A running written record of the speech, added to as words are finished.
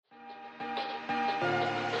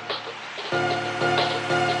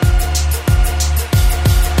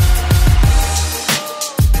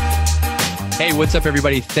what's up,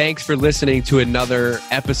 everybody? Thanks for listening to another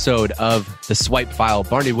episode of The Swipe File.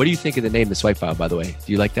 Barney, what do you think of the name The Swipe File, by the way?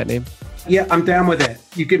 Do you like that name? Yeah, I'm down with it.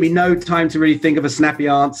 You give me no time to really think of a snappy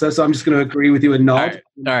answer, so I'm just going to agree with you and nod.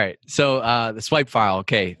 All right. So The Swipe File.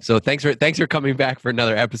 Okay. So thanks for coming back for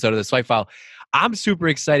another episode of The Swipe File. I'm super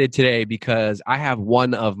excited today because I have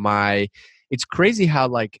one of my... It's crazy how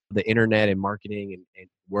like the internet and marketing and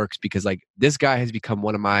works, because like this guy has become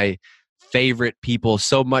one of my favorite people,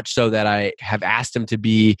 so much so that I have asked him to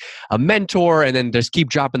be a mentor and then just keep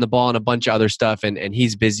dropping the ball on a bunch of other stuff. And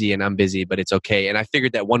he's busy and I'm busy, but it's okay. And I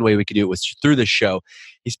figured that one way we could do it was through the show.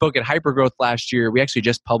 He spoke at Hypergrowth last year. We actually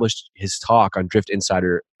just published his talk on Drift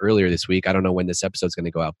Insider earlier this week. I don't know when this episode's going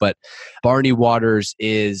to go out, but Barney Waters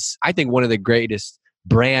is, I think, one of the greatest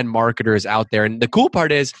brand marketers out there. And the cool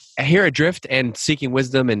part is here at Drift and Seeking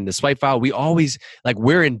Wisdom and the Swipe File, we always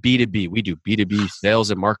we're in B2B. We do B2B sales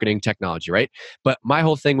and marketing technology, right? But my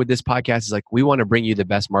whole thing with this podcast is we want to bring you the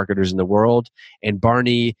best marketers in the world. And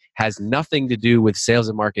Barney has nothing to do with sales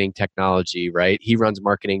and marketing technology, right? He runs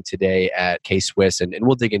marketing today at K-Swiss, and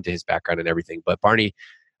we'll dig into his background and everything. But Barney,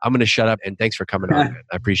 I'm going to shut up and thanks for coming on, man.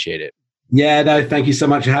 I appreciate it. Yeah, no, thank you so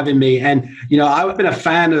much for having me. And, I've been a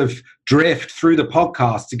fan of Drift through the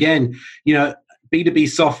podcast. Again, B2B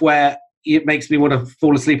software, it makes me want to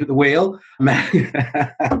fall asleep at the wheel,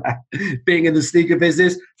 being in the sneaker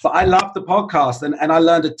business. But I love the podcast and I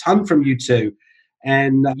learned a ton from you two.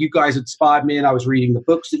 And you guys inspired me, and I was reading the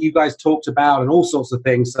books that you guys talked about and all sorts of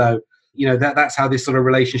things. So, that's how this sort of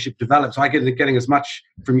relationship develops. So I get getting as much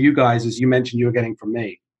from you guys as you mentioned you were getting from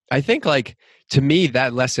me. I think to me,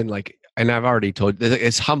 that lesson, and I've already told,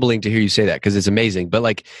 it's humbling to hear you say that because it's amazing.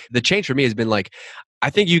 But the change for me has been I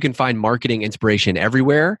think you can find marketing inspiration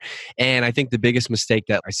everywhere. And I think the biggest mistake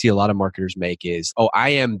that I see a lot of marketers make is, I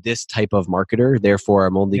am this type of marketer, therefore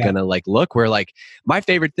I'm only going to look. Where my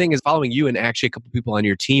favorite thing is following you and actually a couple people on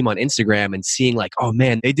your team on Instagram and seeing oh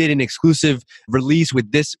man, they did an exclusive release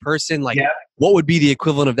with this person. What would be the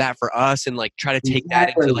equivalent of that for us? And try to take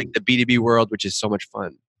that into the B2B world, which is so much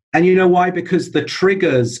fun. And you know why? Because the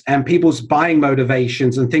triggers and people's buying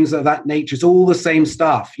motivations and things of that nature is all the same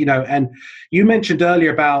stuff, and you mentioned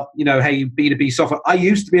earlier about, hey, B2B software. I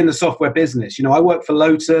used to be in the software business. I worked for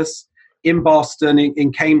Lotus in Boston,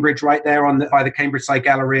 in Cambridge, right there by the Cambridge Side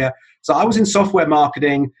Galleria. So I was in software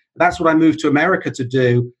marketing. That's what I moved to America to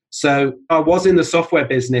do. So I was in the software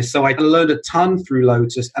business. So I learned a ton through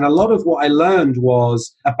Lotus. And a lot of what I learned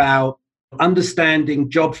was about understanding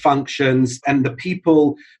job functions and the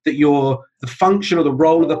people that the function or the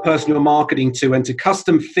role of the person you're marketing to, and to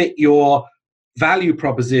custom fit your value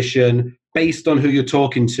proposition based on who you're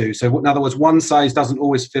talking to. So in other words, one size doesn't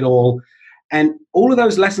always fit all. And all of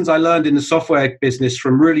those lessons I learned in the software business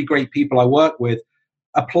from really great people I work with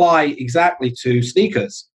apply exactly to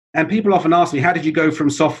sneakers. And people often ask me, how did you go from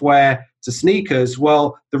software to sneakers?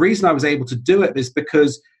 Well, the reason I was able to do it is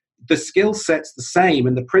because the skill set's the same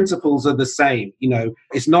and the principles are the same.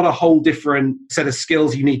 It's not a whole different set of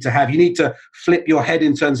skills you need to have. You need to flip your head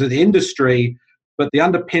in terms of the industry, but the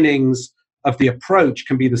underpinnings of the approach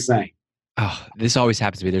can be the same. Oh, this always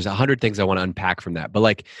happens to me. There's 100 things I want to unpack from that.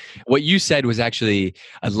 But what you said was actually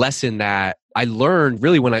a lesson that I learned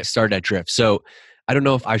really when I started at Drift. So I don't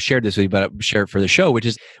know if I've shared this with you, but I'll share it for the show, which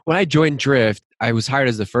is when I joined Drift, I was hired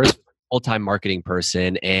as the first full-time marketing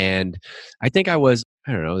person. And I think I was,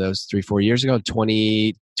 that was 3-4 years ago,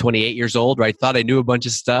 28 years old, right? Thought I knew a bunch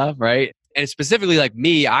of stuff, right? And specifically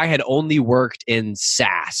me, I had only worked in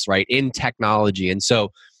SaaS, right? In technology. And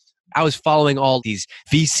so I was following all these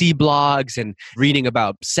VC blogs and reading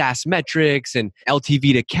about SaaS metrics and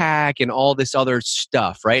LTV to CAC and all this other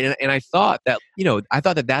stuff, right? And I thought that,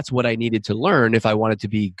 that's what I needed to learn if I wanted to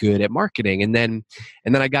be good at marketing. And then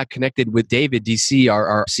I got connected with David, DC,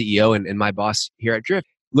 our CEO and my boss here at Drift.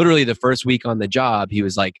 Literally the first week on the job, he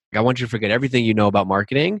was like, I want you to forget everything you know about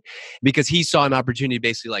marketing, because he saw an opportunity to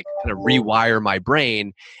basically kind of rewire my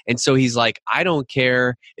brain. And so he's like, I don't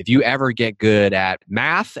care if you ever get good at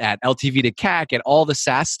math, at LTV to CAC, at all the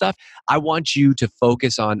SaaS stuff. I want you to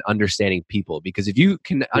focus on understanding people, because if you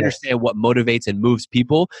can understand what motivates and moves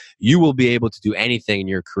people, you will be able to do anything in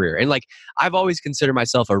your career. And I've always considered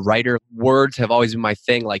myself a writer. Words have always been my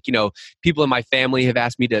thing. People in my family have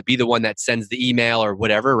asked me to be the one that sends the email or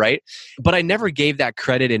whatever. Right. But I never gave that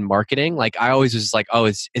credit in marketing. I always was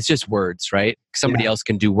it's just words, right? Somebody else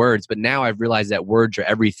can do words. But now I've realized that words are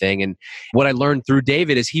everything. And what I learned through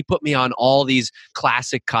David is he put me on all these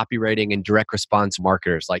classic copywriting and direct response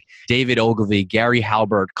marketers like David Ogilvy, Gary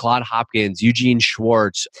Halbert, Claude Hopkins, Eugene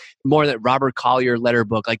Schwartz, more than Robert Collier letter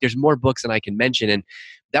book. There's more books than I can mention. And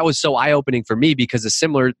that was so eye-opening for me, because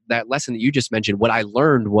that lesson that you just mentioned, what I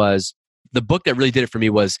learned was the book that really did it for me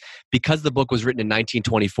was because the book was written in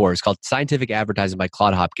 1924. It's called Scientific Advertising by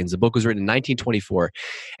Claude Hopkins. The book was written in 1924.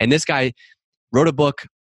 And this guy wrote a book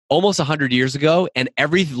almost 100 years ago. And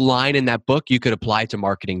every line in that book you could apply to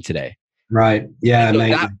marketing today. Right. Yeah.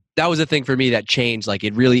 So that was a thing for me that changed. Like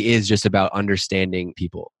it really is just about understanding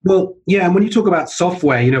people. Well, yeah. And when you talk about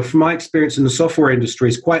software, from my experience in the software industry,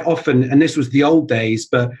 is quite often, and this was the old days,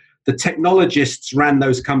 but the technologists ran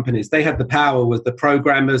those companies. They had the power with the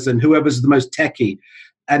programmers and whoever's the most techie.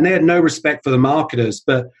 And they had no respect for the marketers.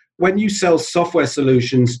 But when you sell software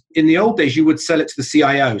solutions, in the old days, you would sell it to the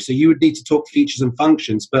CIO. So you would need to talk features and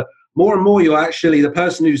functions. But more and more, you're actually the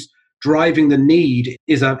person who's driving the need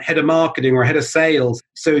is a head of marketing or a head of sales.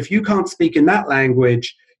 So if you can't speak in that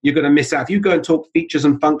language, you're going to miss out. If you go and talk features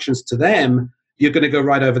and functions to them, you're going to go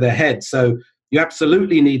right over their head. So you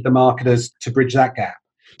absolutely need the marketers to bridge that gap.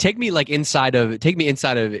 Take me inside of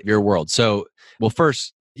your world. So, well,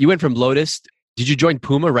 first you went from Lotus. Did you join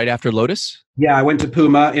Puma right after Lotus? Yeah, I went to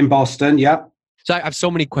Puma in Boston. Yep. So I have so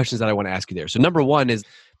many questions that I want to ask you there. So number one is,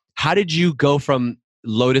 how did you go from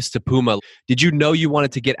Lotus to Puma? Did you know you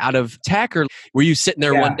wanted to get out of tech, or were you sitting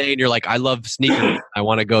there one day and you're like, I love sneakers, I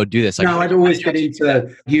want to go do this? Like, no, I'd always get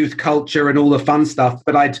into youth culture and all the fun stuff,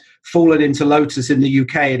 but I'd fallen into Lotus in the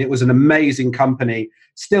UK, and it was an amazing company.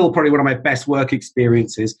 Still probably one of my best work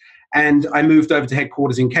experiences. And I moved over to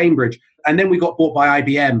headquarters in Cambridge. And then we got bought by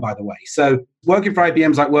IBM, by the way. So working for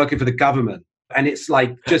IBM is like working for the government. And it's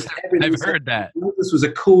like just everything. I've heard that. This was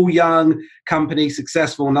a cool young company,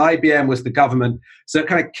 successful, and IBM was the government. So it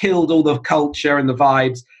kind of killed all the culture and the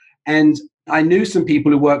vibes. And I knew some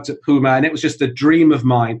people who worked at Puma, and it was just a dream of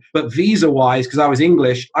mine. But visa-wise, because I was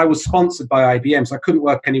English, I was sponsored by IBM, so I couldn't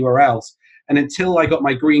work anywhere else. And until I got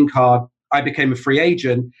my green card, I became a free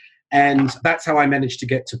agent. And that's how I managed to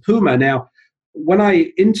get to Puma. Now, when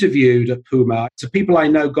I interviewed at Puma, to people I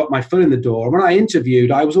know got my foot in the door. When I interviewed,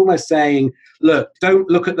 I was almost saying, look, don't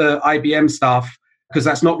look at the IBM stuff, because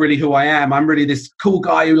that's not really who I am. I'm really this cool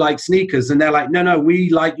guy who likes sneakers. And they're like, no, we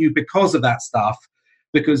like you because of that stuff,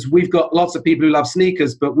 because we've got lots of people who love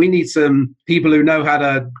sneakers, but we need some people who know how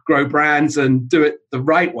to grow brands and do it the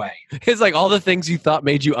right way. It's like all the things you thought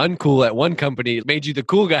made you uncool at one company made you the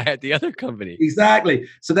cool guy at the other company. Exactly.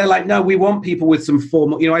 So they're like, no, we want people with some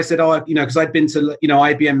formal, I said, because I'd been to,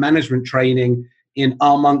 IBM management training in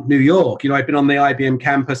Armonk, New York. I'd been on the IBM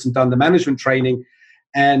campus and done the management training,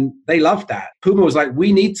 and they loved that. Puma was like,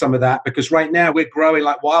 we need some of that, because right now we're growing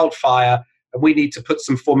like wildfire, and we need to put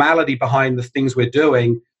some formality behind the things we're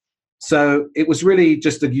doing. So it was really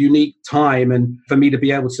just a unique time, and for me to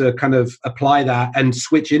be able to kind of apply that and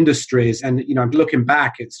switch industries. And, I'm looking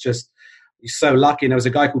back, it's just so lucky. And there was a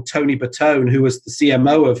guy called Tony Bertone, who was the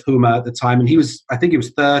CMO of Puma at the time. And I think he was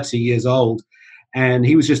 30 years old. And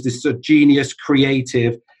he was just this sort of genius,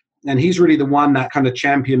 creative. And he's really the one that kind of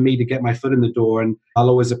championed me to get my foot in the door. And I'll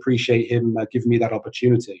always appreciate him giving me that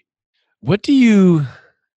opportunity.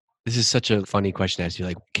 This is such a funny question to ask you.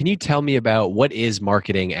 Like, can you tell me about what is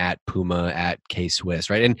marketing at Puma, at K-Swiss,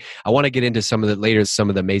 right? And I want to get into some of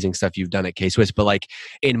the amazing stuff you've done at K-Swiss. But like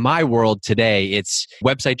in my world today, it's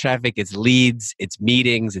website traffic, it's leads, it's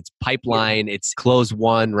meetings, it's pipeline, it's close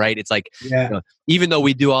one, right? It's like, even though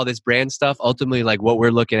we do all this brand stuff, ultimately, like what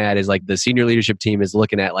we're looking at is like the senior leadership team is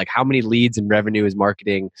looking at like how many leads and revenue is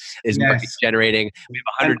marketing generating. We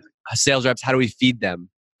have 100 sales reps. How do we feed them?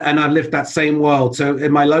 And I lived that same world. So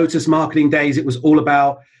in my Lotus marketing days, it was all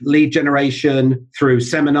about lead generation through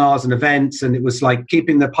seminars and events. And it was like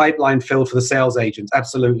keeping the pipeline filled for the sales agents.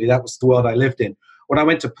 Absolutely. That was the world I lived in. When I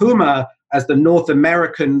went to Puma as the North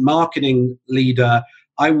American marketing leader,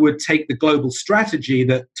 I would take the global strategy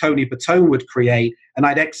that Tony Bertone would create, and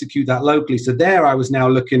I'd execute that locally. So there I was now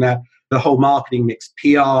looking at the whole marketing mix,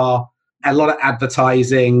 PR, a lot of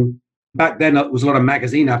advertising. Back then, it was a lot of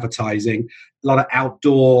magazine advertising, a lot of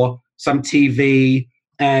outdoor, some TV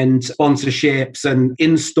and sponsorships and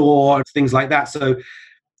in-store, things like that. So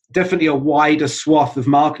definitely a wider swath of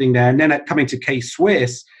marketing there. And then coming to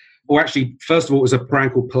K-Swiss, or actually, first of all, it was a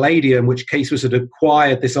brand called Palladium, which K-Swiss had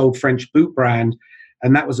acquired, this old French boot brand.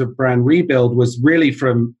 And that was a brand rebuild, was really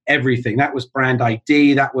from everything. That was brand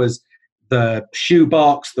ID, that was the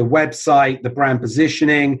shoebox, the website, the brand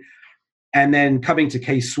positioning. And then coming to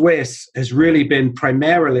K-Swiss has really been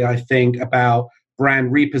primarily, I think, about brand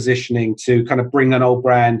repositioning to kind of bring an old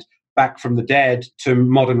brand back from the dead to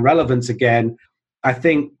modern relevance again. I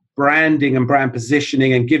think branding and brand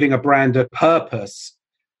positioning and giving a brand a purpose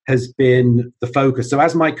has been the focus. So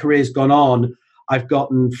as my career's gone on, I've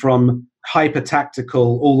gotten from hyper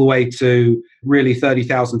tactical all the way to really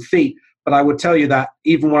 30,000 feet. But I would tell you that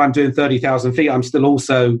even when I'm doing 30,000 feet, I'm still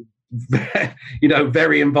also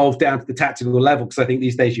very involved down to the tactical level, because I think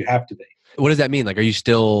these days you have to be. What does that mean? Like, are you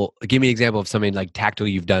still, give me an example of something like tactical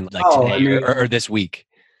you've done like today or this week?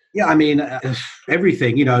 Yeah, I mean,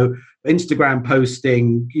 everything, Instagram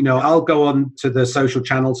posting, I'll go on to the social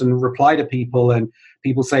channels and reply to people, and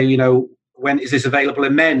people say, when is this available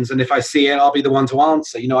in men's? And if I see it, I'll be the one to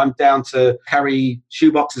answer. I'm down to carry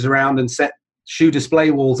shoe boxes around and set shoe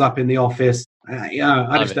display walls up in the office. I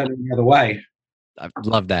just don't know any other way. I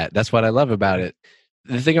love that. That's what I love about it.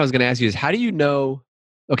 The thing I was going to ask you is, how do you know?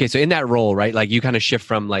 Okay, so in that role, right, like you kind of shift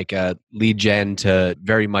from like a lead gen to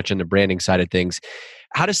very much on the branding side of things.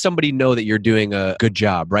 How does somebody know that you're doing a good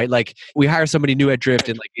job, right? Like we hire somebody new at Drift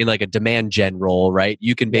in like a demand gen role, right?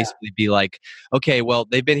 You can basically be like, okay, well,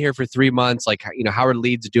 they've been here for 3 months. Like, how are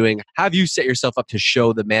leads doing? How have you set yourself up to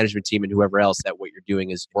show the management team and whoever else that what you're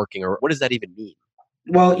doing is working? Or what does that even mean?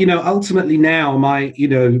 Well, ultimately now my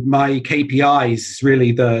KPIs is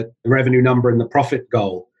really the revenue number and the profit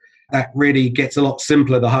goal. That really gets a lot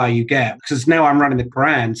simpler the higher you get, because now I'm running the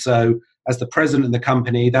brand. So as the president of the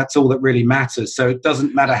company, that's all that really matters. So it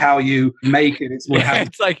doesn't matter how you make it. It's what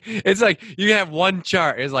happens. It's like you have one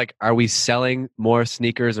chart. It's like, are we selling more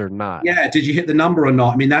sneakers or not? Yeah. Did you hit the number or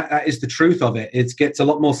not? I mean, that is the truth of it. It gets a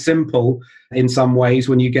lot more simple in some ways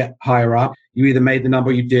when you get higher up. You either made the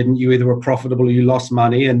number or you didn't. You either were profitable or you lost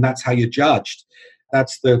money, and that's how you're judged.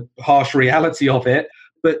 That's the harsh reality of it.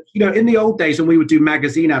 But, in the old days when we would do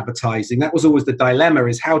magazine advertising, that was always the dilemma,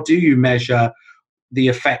 is how do you measure the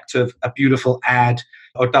effect of a beautiful ad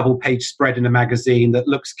or double page spread in a magazine that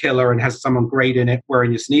looks killer and has someone great in it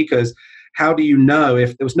wearing your sneakers? How do you know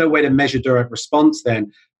if there was no way to measure direct response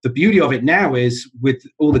then? The beauty of it now is with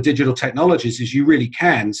all the digital technologies is you really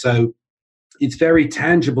can. So it's very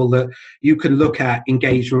tangible that you can look at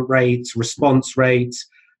engagement rates, response rates,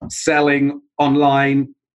 selling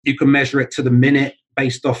online. You can measure it to the minute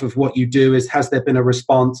based off of what you do. Has there been a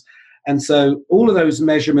response? And so all of those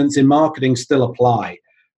measurements in marketing still apply.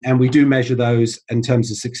 And we do measure those in terms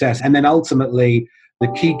of success. And then ultimately, the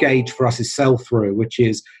key gauge for us is sell-through, which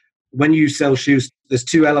is when you sell shoes, there's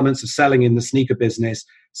 2 elements of selling in the sneaker business.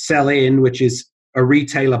 Sell-in, which is a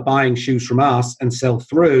retailer buying shoes from us, and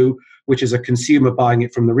sell-through, which is a consumer buying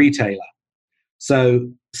it from the retailer. So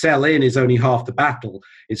sell-in is only half the battle.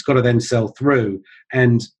 It's got to then sell through.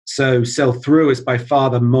 And so sell-through is by far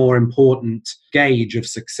the more important gauge of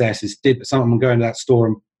success. Did someone go into that store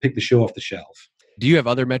and pick the shoe off the shelf? Do you have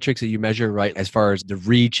other metrics that you measure, right, as far as the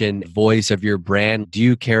reach and voice of your brand? Do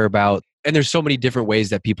you care about, and there's so many different ways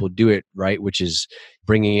that people do it, right, which is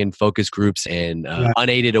bringing in focus groups and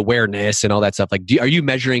unaided awareness and all that stuff. Like, are you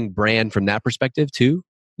measuring brand from that perspective too?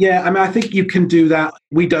 Yeah, I mean, I think you can do that.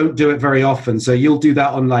 We don't do it very often. So you'll do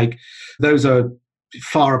that on those are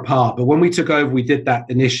far apart. But when we took over, we did that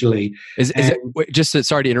initially.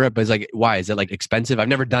 Sorry to interrupt, but why? Is it expensive? I've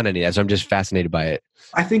never done any of that, so I'm just fascinated by it.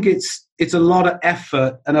 I think it's a lot of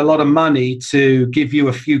effort and a lot of money to give you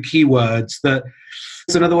a few keywords that.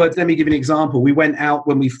 So in other words, let me give you an example. We went out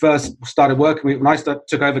when we first started working, when I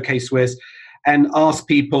took over K-Swiss, and asked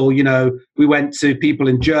people, we went to people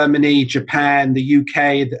in Germany, Japan, the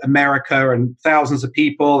UK, America, and thousands of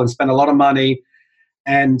people, and spent a lot of money.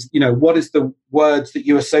 And, what is the words that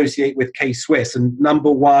you associate with K-Swiss? And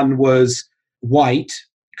number 1 was white,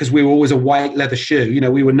 because we were always a white leather shoe.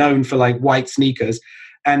 We were known for white sneakers.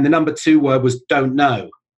 And the number 2 word was don't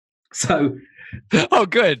know. So... Oh,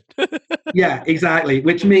 good. Yeah, exactly.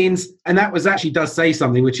 Which means, and that was actually does say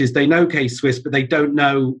something, which is they know K-Swiss, but they don't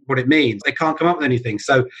know what it means. They can't come up with anything.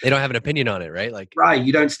 So they don't have an opinion on it, right? Right.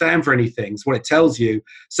 You don't stand for anything. It's what it tells you.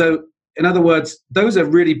 So in other words, those are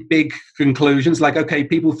really big conclusions. Okay,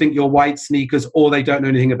 people think you're white sneakers or they don't know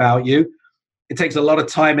anything about you. It takes a lot of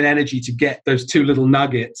time and energy to get those 2 little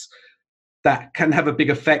nuggets that can have a big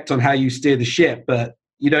effect on how you steer the ship, but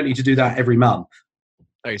you don't need to do that every month.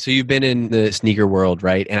 All right, so you've been in the sneaker world,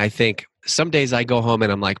 right? And I think some days I go home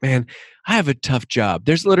and I'm like, man, I have a tough job.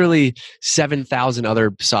 There's literally 7,000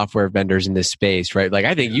 other software vendors in this space, right?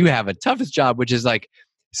 I think you have a toughest job, which is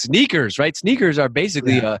sneakers, right? Sneakers are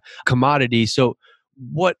basically a commodity. So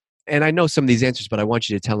and I know some of these answers, but I want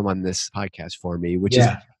you to tell them on this podcast for me, which is,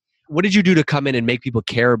 what did you do to come in and make people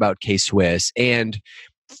care about K-Swiss? And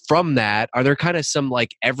from that, are there kind of some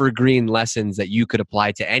evergreen lessons that you could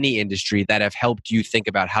apply to any industry that have helped you think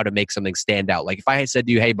about how to make something stand out? If I had said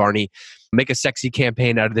to you, hey, Barney, make a sexy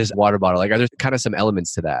campaign out of this water bottle, are there kind of some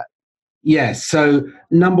elements to that? Yes. So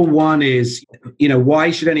number 1 is,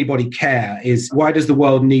 why should anybody care? Is why does the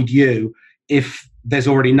world need you if there's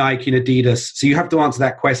already Nike and Adidas? So you have to answer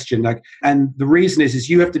that question. And the reason is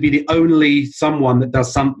you have to be the only someone that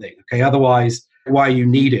does something. Okay. Otherwise, why are you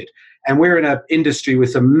needed? And we're in an industry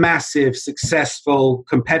with some massive, successful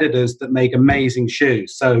competitors that make amazing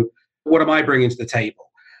shoes. So what am I bringing to the table?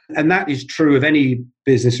 And that is true of any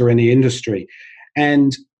business or any industry.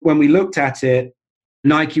 And when we looked at it,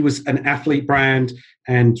 Nike was an athlete brand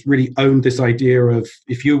and really owned this idea of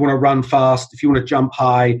if you want to run fast, if you want to jump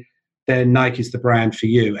high, then Nike's the brand for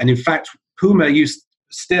you. And in fact, Puma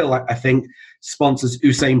still, I think, sponsors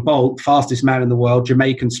Usain Bolt, fastest man in the world,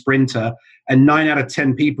 Jamaican sprinter. And 9 out of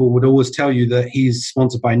 10 people would always tell you that he's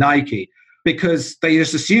sponsored by Nike because they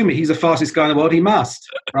just assume he's the fastest guy in the world. He must,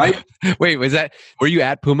 right? Wait, were you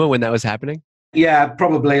at Puma when that was happening? Yeah,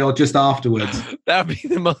 probably, or just afterwards. That would be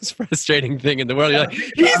the most frustrating thing in the world. You're like,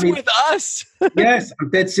 he's with us. Yes, I'm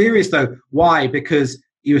dead serious though. Why? Because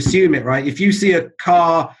you assume it, right? If you see a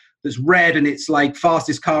car that's red and it's like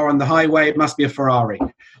fastest car on the highway, it must be a Ferrari.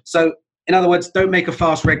 So in other words, don't make a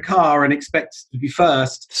fast red car and expect to be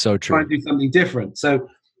first. So true. Try and do something different. So,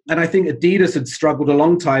 and I think Adidas had struggled a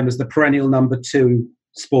long time as the perennial number 2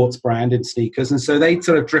 sports brand in sneakers. And so they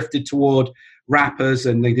sort of drifted toward rappers,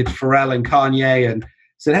 and they did Pharrell and Kanye and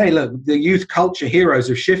said, hey, look, the youth culture heroes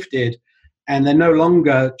have shifted and they're no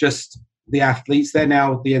longer just the athletes. They're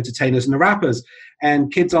now the entertainers and the rappers.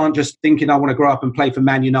 And kids aren't just thinking, I want to grow up and play for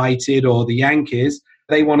Man United or the Yankees.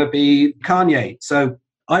 They want to be Kanye. So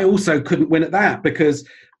I also couldn't win at that because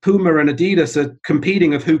Puma and Adidas are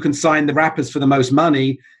competing of who can sign the rappers for the most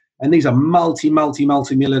money. And these are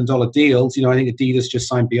multi-million dollar deals. You know, I think Adidas just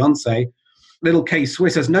signed Beyonce. Little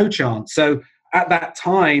K-Swiss has no chance. So at that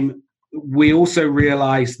time, we also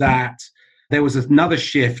realized that there was another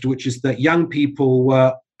shift, which is that young people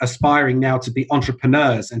were aspiring now to be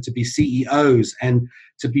entrepreneurs and to be CEOs and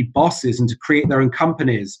to be bosses and to create their own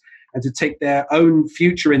companies and to take their own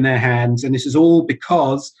future in their hands. And this is all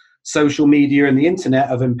because social media and the internet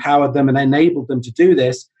have empowered them and enabled them to do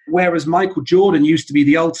this. Whereas Michael Jordan used to be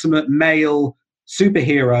the ultimate male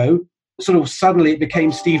superhero, sort of suddenly it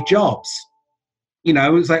became Steve Jobs. You know,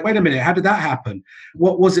 it was like, wait a minute, how did that happen?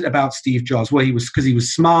 What was it about Steve Jobs? Well, because he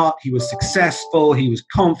was smart, he was successful, he was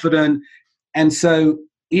confident. And so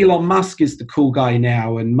Elon Musk is the cool guy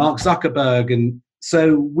now, and Mark Zuckerberg. And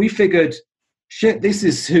so we figured, shit, this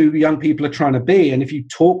is who young people are trying to be. And if you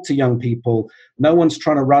talk to young people, no one's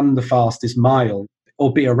trying to run the fastest mile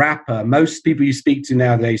or be a rapper. Most people you speak to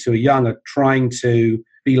nowadays who are young are trying to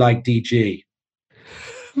be like DG.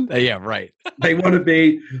 Yeah, right. They want to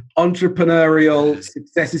be entrepreneurial,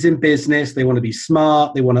 successes in business. They want to be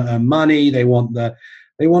smart. They want to earn money. They want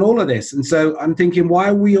all of this. And so I'm thinking, why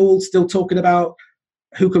are we all still talking about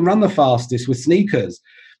who can run the fastest with sneakers?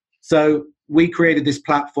 So we created this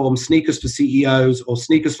platform, Sneakers for CEOs or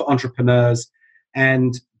Sneakers for Entrepreneurs.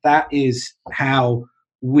 And that is how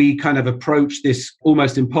we kind of approached this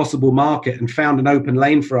almost impossible market and found an open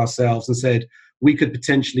lane for ourselves and said, we could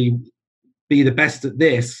potentially be the best at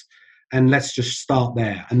this, and let's just start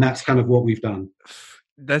there. And that's kind of what we've done.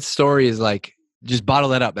 That story is like, just bottle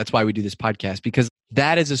that up. That's why we do this podcast, because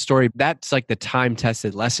that is a story. That's like the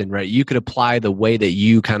time-tested lesson, right? You could apply the way that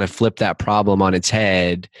you kind of flip that problem on its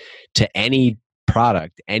head to any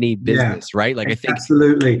product, any business, right? Like I think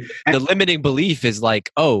absolutely. The limiting belief is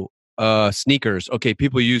like, sneakers. Okay,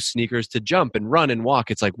 people use sneakers to jump and run and walk.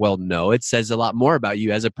 It's like, well, no, it says a lot more about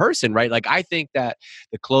you as a person, right? Like I think that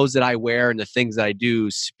the clothes that I wear and the things that I do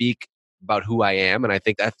speak about who I am. And I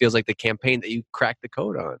think that feels like the campaign that you cracked the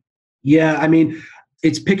code on. Yeah, I mean,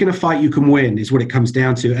 it's picking a fight you can win is what it comes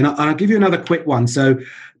down to. And I'll give you another quick one. So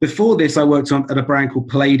before this, I worked at a brand called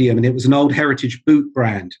Palladium, and it was an old heritage boot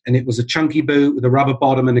brand. And it was a chunky boot with a rubber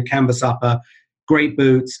bottom and a canvas upper, great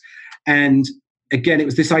boots. And again, it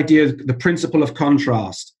was this idea of the principle of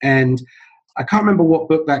contrast. And I can't remember what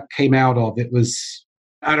book that came out of. It was,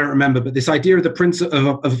 I don't remember, but this idea of the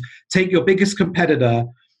principle of take your biggest competitor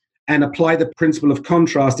and apply the principle of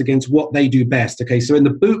contrast against what they do best. Okay, so in the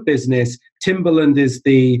boot business, Timberland is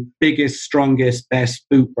the biggest, strongest, best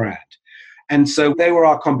boot brand. And so they were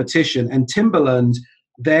our competition. And Timberland,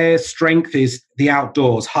 their strength is the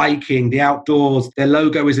outdoors, hiking, the outdoors. Their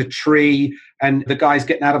logo is a tree, and the guy's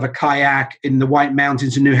getting out of a kayak in the White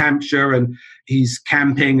Mountains in New Hampshire, and he's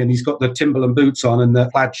camping, and he's got the Timberland boots on and the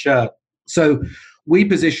plaid shirt. So we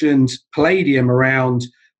positioned Palladium around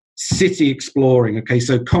city exploring, okay,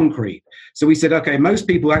 so concrete. So we said, okay, most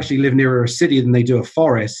people actually live nearer a city than they do a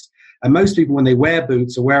forest. And most people, when they wear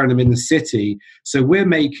boots, are wearing them in the city. So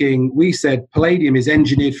we said Palladium is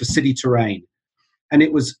engineered for city terrain. And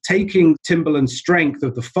it was taking Timberland's strength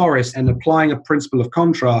of the forest and applying a principle of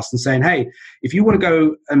contrast and saying, hey, if you want to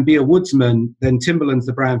go and be a woodsman, then Timberland's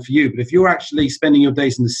the brand for you. But if you're actually spending your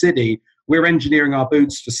days in the city, we're engineering our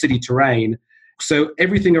boots for city terrain. So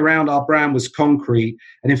everything around our brand was concrete.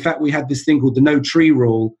 And in fact, we had this thing called the no tree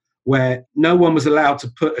rule, where no one was allowed to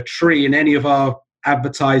put a tree in any of our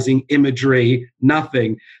advertising imagery,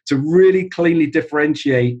 nothing, to really cleanly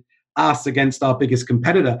differentiate us against our biggest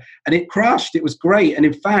competitor. And it crushed. It was great. And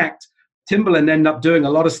in fact, Timberland ended up doing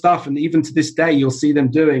a lot of stuff. And even to this day, you'll see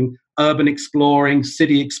them doing urban exploring,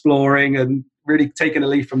 city exploring, and really taking a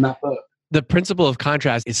leaf from that book. The principle of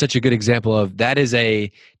contrast is such a good example of that.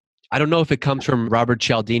 I don't know if it comes from Robert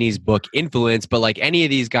Cialdini's book Influence, but like any of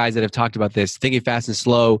these guys that have talked about this, Thinking Fast and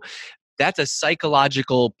Slow, that's a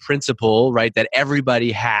psychological principle, right, that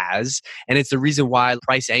everybody has. And it's the reason why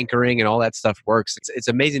price anchoring and all that stuff works. It's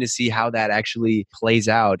amazing to see how that actually plays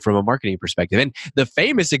out from a marketing perspective. And the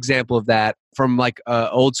famous example of that from like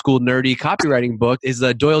old school nerdy copywriting book is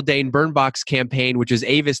the Doyle Dane Burn Box campaign, which is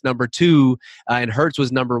Avis #2 and Hertz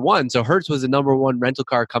was #1. So Hertz was the #1 rental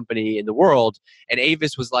car company in the world. And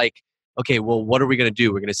Avis was like, okay, well, what are we going to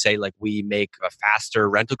do? We're going to say like we make a faster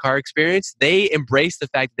rental car experience. They embraced the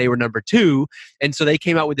fact that they were #2. And so they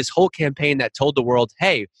came out with this whole campaign that told the world,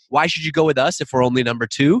 hey, why should you go with us if we're only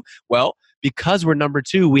 #2? Well, because we're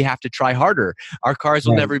 #2, we have to try harder. Our cars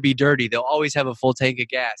will never be dirty. They'll always have a full tank of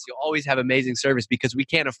gas. You'll always have amazing service because we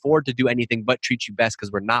can't afford to do anything but treat you best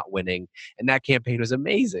because we're not winning. And that campaign was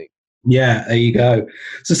amazing. Yeah, there you go.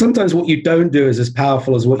 So sometimes what you don't do is as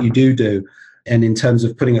powerful as what you do. And in terms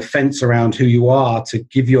of putting a fence around who you are to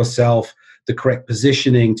give yourself the correct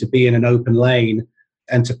positioning to be in an open lane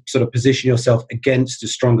and to sort of position yourself against a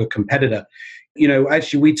stronger competitor. You know,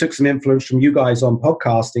 actually, we took some influence from you guys on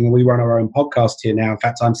podcasting, and we run our own podcast here now. In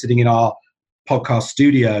fact, I'm sitting in our podcast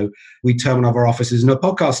studio. We turn one of our offices into a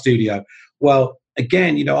podcast studio. Well,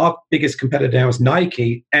 again, you know, our biggest competitor now is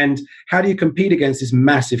Nike. And how do you compete against this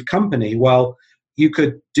massive company? Well, you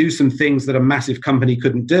could do some things that a massive company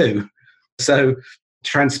couldn't do. So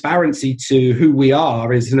transparency to who we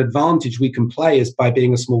are is an advantage we can play as by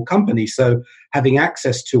being a small company. So having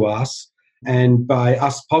access to us and by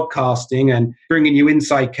us podcasting and bringing you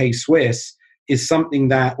inside K-Swiss is something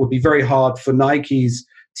that would be very hard for Nike's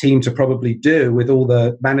team to probably do with all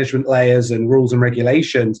the management layers and rules and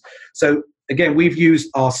regulations. So again, we've used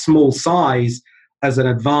our small size as an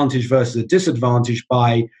advantage versus a disadvantage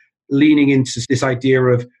by leaning into this idea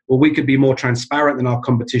of, well, we could be more transparent than our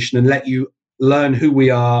competition and let you learn who we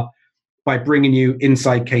are by bringing you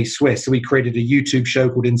inside K-Swiss. So we created a YouTube show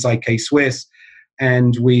called Inside K-Swiss,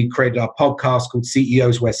 and we created our podcast called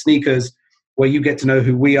CEOs Wear Sneakers, where you get to know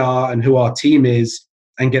who we are and who our team is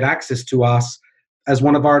and get access to us as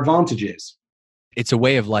one of our advantages. It's a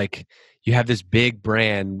way of like, you have this big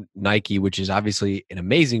brand, Nike, which is obviously an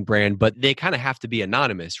amazing brand, but they kind of have to be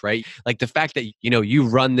anonymous, right? Like the fact that, you know, you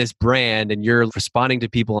run this brand and you're responding to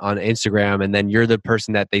people on Instagram, and then you're the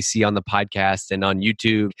person that they see on the podcast and on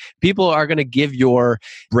YouTube. People are going to give your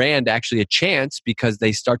brand actually a chance because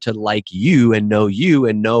they start to like you and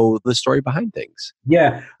know the story behind things.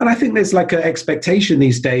 Yeah. And I think there's like an expectation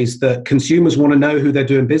these days that consumers want to know who they're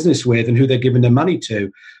doing business with and who they're giving their money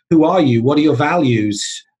to. Who are you? What are your values?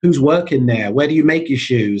 Who's working there? Where do you make your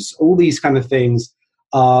shoes? All these kind of things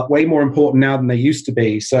are way more important now than they used to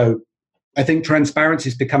be. So I think transparency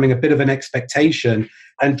is becoming a bit of an expectation,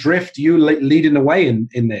 and Drift, you leading the way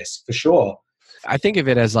in this for sure. I think of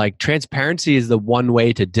it as like transparency is the one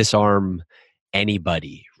way to disarm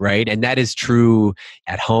anybody, right? And that is true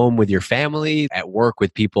at home with your family, at work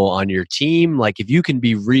with people on your team. Like if you can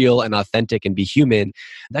be real and authentic and be human,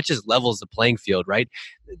 that just levels the playing field, right?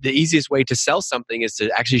 The easiest way to sell something is to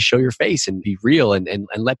actually show your face and be real and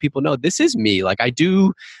let people know this is me. Like I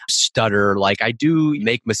do stutter, like I do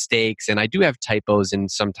make mistakes, and I do have typos in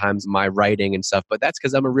sometimes my writing and stuff, but that's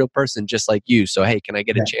because I'm a real person just like you. So, hey, can I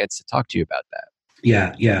get a chance to talk to you about that?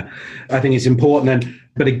 Yeah. I think it's important.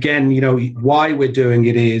 But again, you know, why we're doing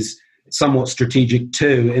it is somewhat strategic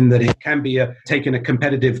too, in that it can be taking a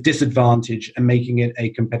competitive disadvantage and making it a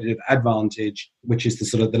competitive advantage, which is the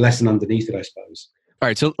sort of the lesson underneath it, I suppose. All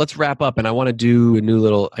right, so let's wrap up. And I want to do a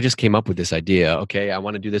new I just came up with this idea. Okay, I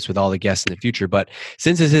want to do this with all the guests in the future. But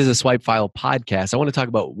since this is a Swipe File podcast, I want to talk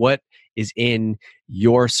about what is in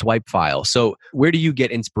your swipe file. So where do you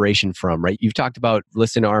get inspiration from, right? You've talked about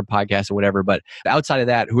listening to our podcast and whatever, but outside of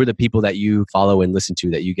that, who are the people that you follow and listen to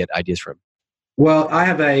that you get ideas from? Well, I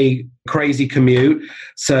have a crazy commute,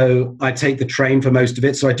 so I take the train for most of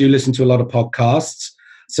it. So I do listen to a lot of podcasts.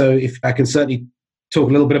 So if I can certainly talk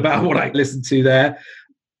a little bit about what I listen to there.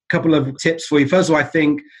 A couple of tips for you. First of all, I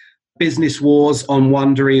think Business Wars on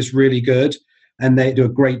Wondery is really good. And they do a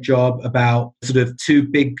great job about sort of two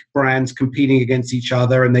big brands competing against each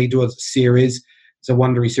other. And they do a series. It's a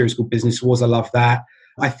Wondery series called Business Wars. I love that.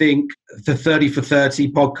 I think the 30 for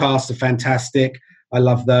 30 podcasts are fantastic. I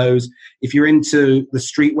love those. If you're into the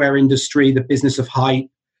streetwear industry, The Business of Hype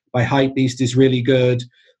by Hypebeast is really good.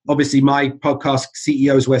 Obviously, my podcast,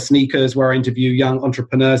 CEOs Wear Sneakers, where I interview young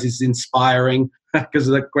entrepreneurs, is inspiring because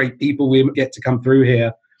of the great people we get to come through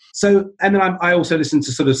here. So, and then I also listen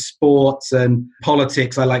to sort of sports and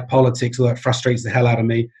politics. I like politics, although it frustrates the hell out of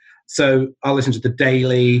me. So I'll listen to The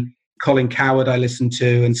Daily, Colin Cowherd I listen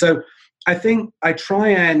to. And so I think I try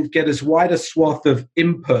and get as wide a swath of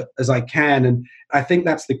input as I can. And I think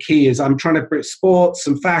that's the key is I'm trying to bring sports,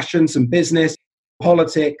 some fashion, some business,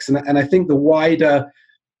 politics. And I think the wider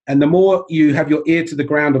and the more you have your ear to the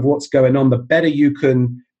ground of what's going on, the better you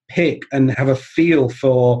can pick and have a feel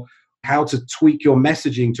for how to tweak your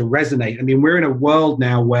messaging to resonate. I mean, we're in a world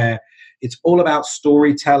now where it's all about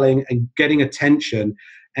storytelling and getting attention.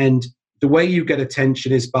 And the way you get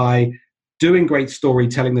attention is by doing great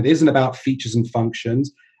storytelling that isn't about features and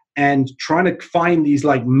functions and trying to find these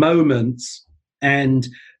like moments and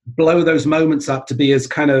blow those moments up to be as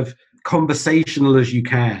kind of conversational as you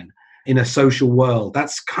can in a social world.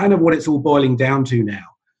 That's kind of what it's all boiling down to now.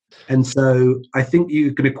 And so I think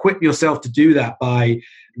you can equip yourself to do that by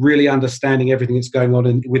really understanding everything that's going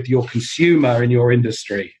on with your consumer in your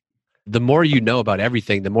industry. The more you know about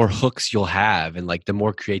everything, the more hooks you'll have and like the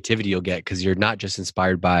more creativity you'll get because you're not just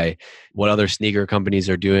inspired by what other sneaker companies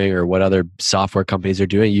are doing or what other software companies are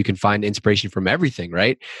doing. You can find inspiration from everything,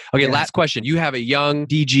 right? Okay, yeah. Last question. You have a young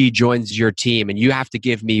DG joins your team and you have to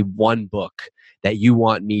give me one book that you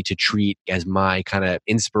want me to treat as my kind of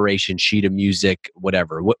inspiration, sheet of music,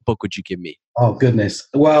 whatever. What book would you give me? Oh, goodness.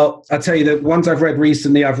 Well, I'll tell you the ones I've read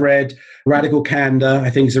recently, I've read Radical Candor. I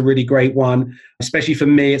think is a really great one, especially for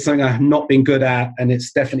me. It's something I've not been good at, and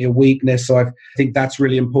it's definitely a weakness. So I think that's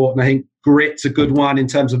really important. I think Grit's a good one in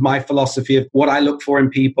terms of my philosophy of what I look for in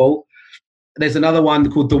people. There's another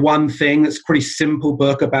one called The One Thing. That's a pretty simple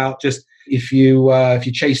book about just if you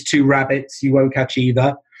chase two rabbits, you won't catch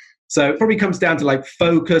either. So it probably comes down to like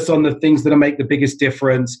focus on the things that make the biggest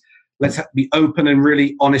difference. Let's be open and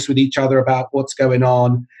really honest with each other about what's going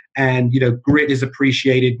on. And, grit is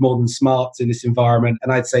appreciated more than smarts in this environment.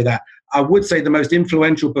 And I'd say that. I would say the most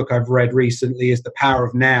influential book I've read recently is The Power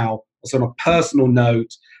of Now. Also on a personal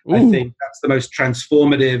note, I think that's the most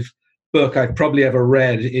transformative book I've probably ever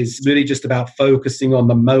read. Is really just about focusing on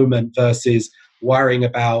the moment versus worrying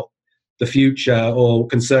about the future or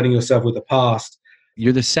concerning yourself with the past.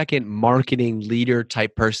 You're the second marketing leader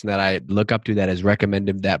type person that I look up to that has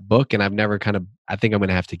recommended that book. And I've never I think I'm going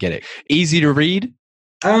to have to get it. Easy to read?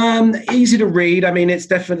 Easy to read. I mean, it's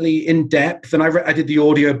definitely in depth. And I did the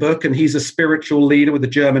audio book and he's a spiritual leader with a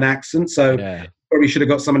German accent. So probably should have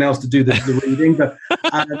got someone else to do the reading. But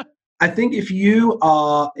I think if you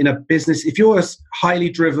are in a business, if you're highly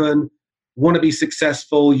driven, want to be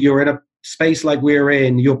successful, you're in a space like we're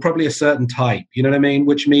in, you're probably a certain type, you know what I mean?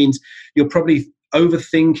 Which means you're probably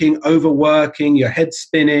overthinking, overworking, your head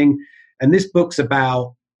spinning. And this book's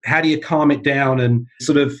about how do you calm it down and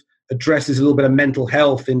sort of addresses a little bit of mental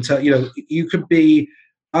health you could be,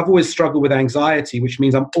 I've always struggled with anxiety, which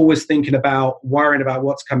means I'm always thinking about worrying about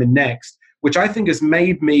what's coming next, which I think has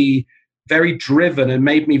made me very driven and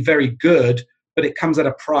made me very good, but it comes at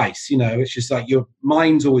a price. It's just like your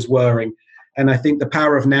mind's always worrying. And I think The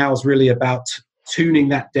Power of Now is really about tuning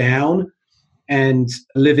that down and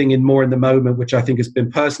living more in the moment, which I think has been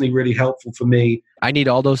personally really helpful for me. I need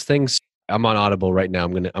all those things. I'm on Audible right now.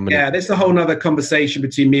 I'm gonna. Yeah, there's a whole nother conversation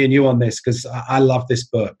between me and you on this because I love this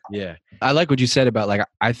book. Yeah, I like what you said about like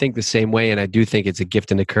I think the same way, and I do think it's a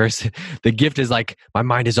gift and a curse. The gift is like my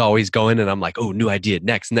mind is always going, and I'm like, oh, new idea,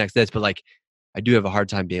 next, this. But like, I do have a hard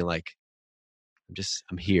time being like,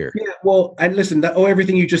 I'm here. Yeah, well, and listen,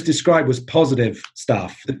 everything you just described was positive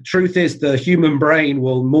stuff. The truth is the human brain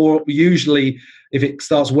will more usually, if it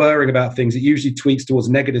starts worrying about things, it usually tweaks towards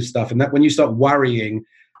negative stuff. And that when you start worrying,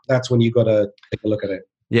 that's when you got to take a look at it.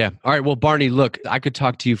 Yeah. All right. Well, Barney, look, I could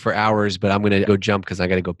talk to you for hours, but I'm going to go jump because I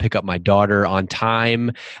got to go pick up my daughter on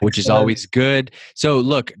time, which is always good. So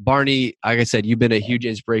look, Barney, like I said, you've been a huge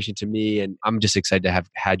inspiration to me and I'm just excited to have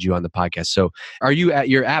had you on the podcast. So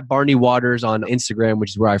you're at Barney Waters on Instagram,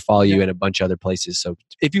 which is where I follow you and a bunch of other places. So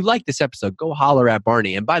if you like this episode, go holler at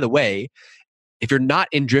Barney. And by the way, if you're not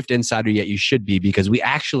in Drift Insider yet, you should be because we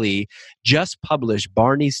actually just published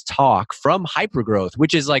Barney's talk from Hypergrowth,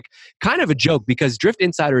 which is like kind of a joke because Drift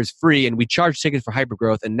Insider is free and we charge tickets for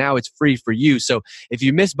Hypergrowth and now it's free for you. So if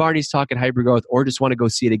you missed Barney's talk at Hypergrowth or just want to go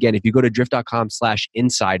see it again, if you go to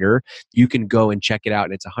drift.com/insider, you can go and check it out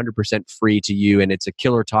and it's 100% free to you. And it's a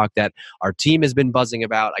killer talk that our team has been buzzing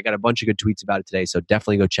about. I got a bunch of good tweets about it today. So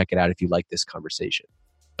definitely go check it out if you like this conversation.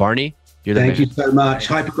 Barney, You're the Thank you so much.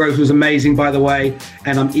 Hypergrowth was amazing, by the way.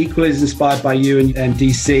 And I'm equally as inspired by you and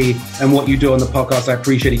DC and what you do on the podcast. I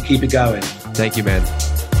appreciate it. Keep it going. Thank you, man.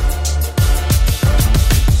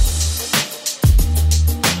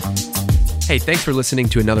 Hey, thanks for listening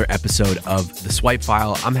to another episode of The Swipe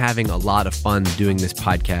File. I'm having a lot of fun doing this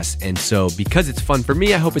podcast. And so because it's fun for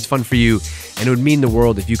me, I hope it's fun for you. And it would mean the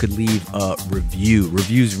world if you could leave a review.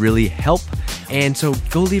 Reviews really help. And so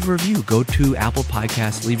go leave a review. Go to Apple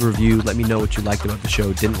Podcasts, leave a review. Let me know what you liked about the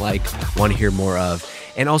show, didn't like, want to hear more of.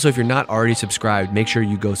 And also, if you're not already subscribed, make sure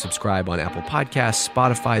you go subscribe on Apple Podcasts,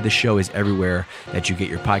 Spotify. The show is everywhere that you get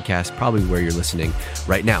your podcast, probably where you're listening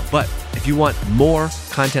right now. But if you want more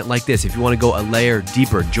content like this, if you want to go a layer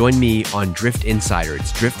deeper, join me on Drift Insider.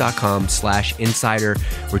 It's drift.com/insider.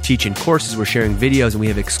 We're teaching courses, we're sharing videos, and we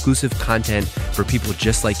have exclusive content for people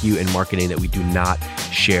just like you in marketing that we do not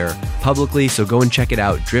share publicly. So go and check it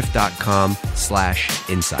out,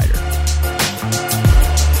 drift.com/insider.